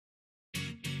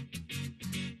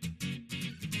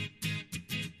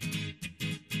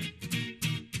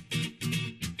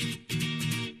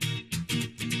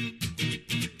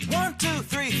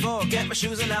4, get my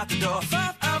shoes and out the door.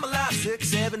 5, I'm alive. 6,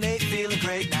 7, 8, feeling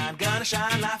great. 9, gonna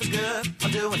shine, life is good.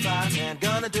 I'm doing fine. 10,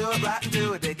 gonna do it right and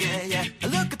do it again, yeah. I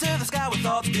look into the sky with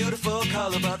all the beautiful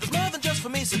color, but there's more than just for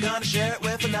me, so gonna share it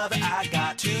with another. I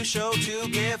got to show, to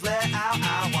give, let out.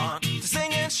 I want to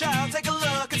sing and shout. Take a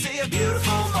look and see a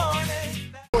beautiful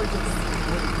morning.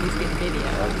 He's getting video.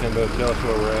 Kimbo, tell us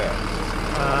where we're at.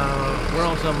 We're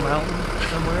on some mountain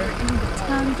somewhere.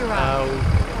 Tundra.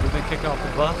 We've been kicked off the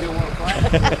bus.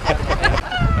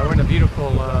 We're in the beautiful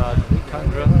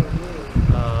tundra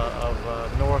of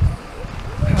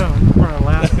northern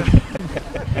Alaska.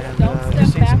 And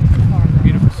just seen some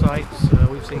beautiful sights.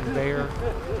 We've seen bear,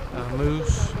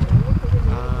 moose,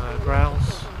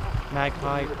 grouse,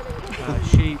 magpie,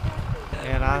 sheep,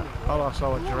 and I thought I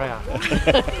saw a giraffe.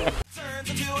 Turns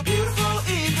into a beautiful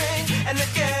evening, and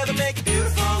together make a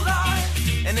beautiful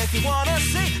life. And if you wanna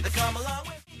see, then come along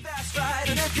with me, that's right.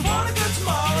 And if you want a good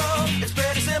tomorrow, it's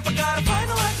pretty simple, gotta find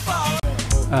a light to follow.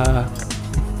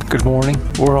 Good morning.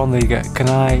 We're on the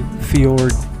Kenai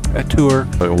Fjord tour.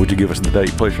 Would you give us the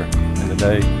date, please, sir? And the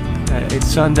day? It's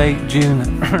Sunday,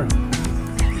 June.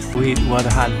 The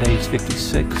high day is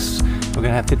 56. We're going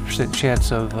to have 50%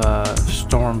 chance of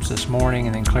storms this morning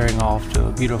and then clearing off to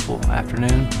a beautiful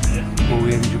afternoon. We'll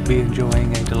be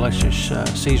enjoying a delicious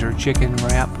Caesar chicken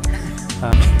wrap.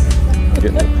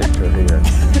 Getting a picture here.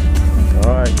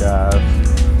 All right, guys.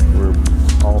 We're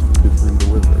off to see the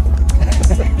wizard.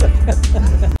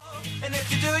 And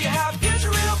if you do, you have a future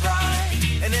real bright.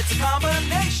 And it's a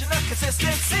combination of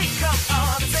consistency. Come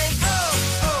on and sing, oh,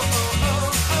 oh,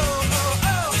 oh, oh, oh,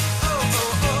 oh, oh, oh,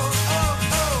 oh, oh,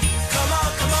 oh. Come on,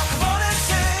 come on, come on and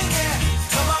sing, yeah.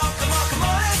 Come on, come on, come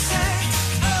on and sing.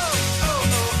 Oh, oh,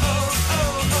 oh, oh,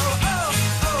 oh, oh,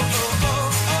 oh, oh, oh,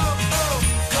 oh, oh.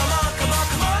 Come on, come on,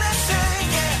 come on and sing,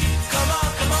 yeah. Come on,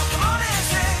 come on, come on and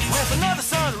sing. With another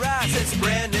sunrise, it's a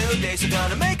brand new day, so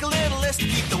gonna make a little list to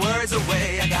keep the words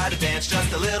away. I gotta dance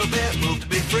just a little bit, move to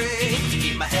be free.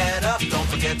 Keep my head up, don't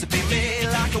forget to be me.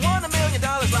 Like I won $1 million,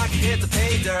 like I hit the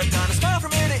pay dirt. Gonna smile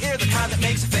from ear to ear, the kind that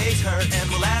makes your face hurt. And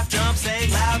we'll laugh, jump,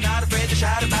 sing loud, not afraid to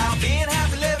shout about being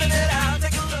happy, living it out.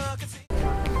 Take a look and see.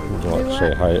 Would you like to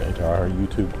say hi to our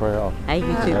YouTube crowd? Hey,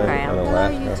 YouTube crowd. Hello,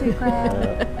 YouTube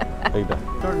crowd. Hey, Doc.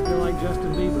 Starting to feel like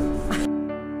Justin Bieber.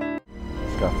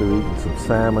 Got through eating some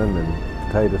salmon and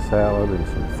potato salad and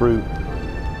some fruit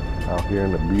out here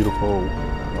in the beautiful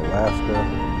Alaska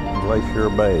Glacier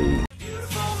Bay.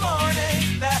 Beautiful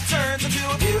morning that turns into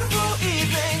a beautiful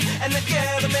evening, and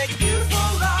together make a beautiful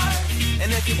life.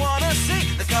 And if you wanna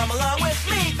see, then come along with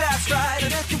me, that's right.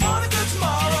 And if you want a good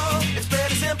tomorrow, it's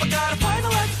pretty simple, gotta find a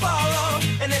light to follow.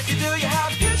 And if you do, you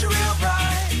have a future real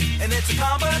bright. And it's a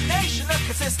combination of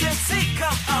consistency.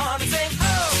 Come on and sing.